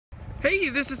Hey,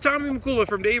 this is Tomi Mikula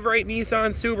from Dave Wright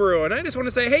Nissan Subaru, and I just want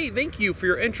to say, hey, thank you for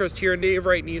your interest here in Dave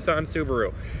Wright Nissan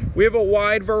Subaru. We have a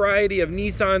wide variety of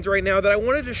Nissans right now that I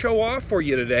wanted to show off for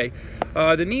you today.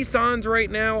 The Nissans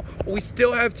right now, we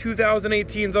still have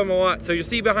 2018s on the lot. So you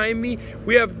see behind me,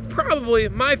 we have probably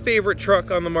my favorite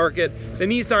truck on the market, the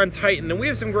Nissan Titan, and we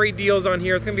have some great deals on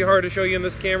here. It's going to be hard to show you in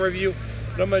this camera view,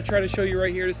 but I'm going to try to show you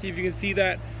right here to see if you can see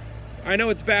that. I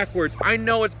know it's backwards.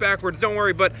 Don't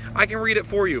worry, but I can read it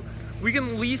for you. We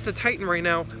can lease a Titan right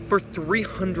now for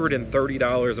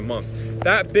 $330 a month.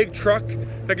 That big truck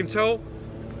that can tow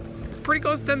pretty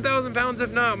close to 10,000 pounds,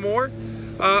 if not more,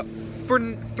 for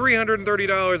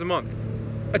 $330 a month.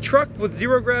 A truck with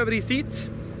zero gravity seats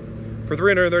for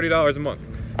 $330 a month.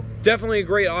 Definitely a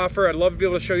great offer. I'd love to be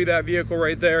able to show you that vehicle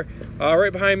right there.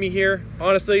 Right behind me here,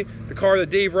 honestly, the car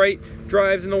that Dave Wright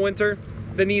drives in the winter,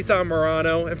 the Nissan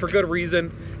Murano, and for good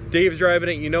reason. Dave's driving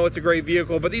it, you know it's a great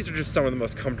vehicle, but these are just some of the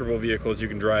most comfortable vehicles you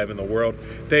can drive in the world.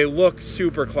 They look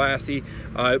super classy.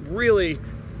 It really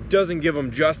doesn't give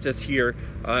them justice here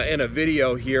in a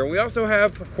video here. We also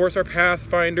have, of course, our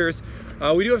Pathfinders.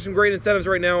 We do have some great incentives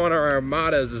right now on our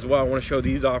Armadas as well. I want to show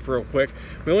these off real quick.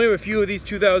 We only have a few of these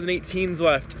 2018s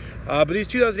left, but these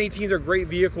 2018s are great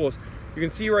vehicles. You can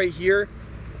see right here,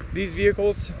 these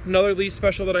vehicles, another lease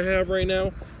special that I have right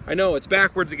now. I know it's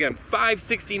backwards again.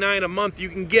 $569 a month. You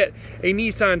can get a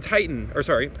Nissan Titan, or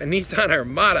sorry, a Nissan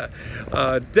Armada.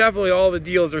 Definitely all the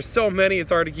deals. There's so many,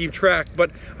 it's hard to keep track. But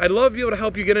I'd love to be able to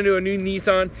help you get into a new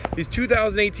Nissan. These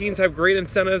 2018s have great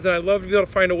incentives, and I'd love to be able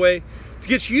to find a way to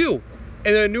get you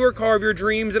in a newer car of your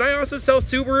dreams. And I also sell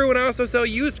Subaru, and I also sell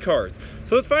used cars.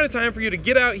 So let's find a time for you to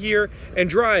get out here and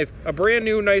drive a brand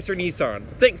new, nicer Nissan.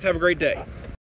 Thanks. Have a great day.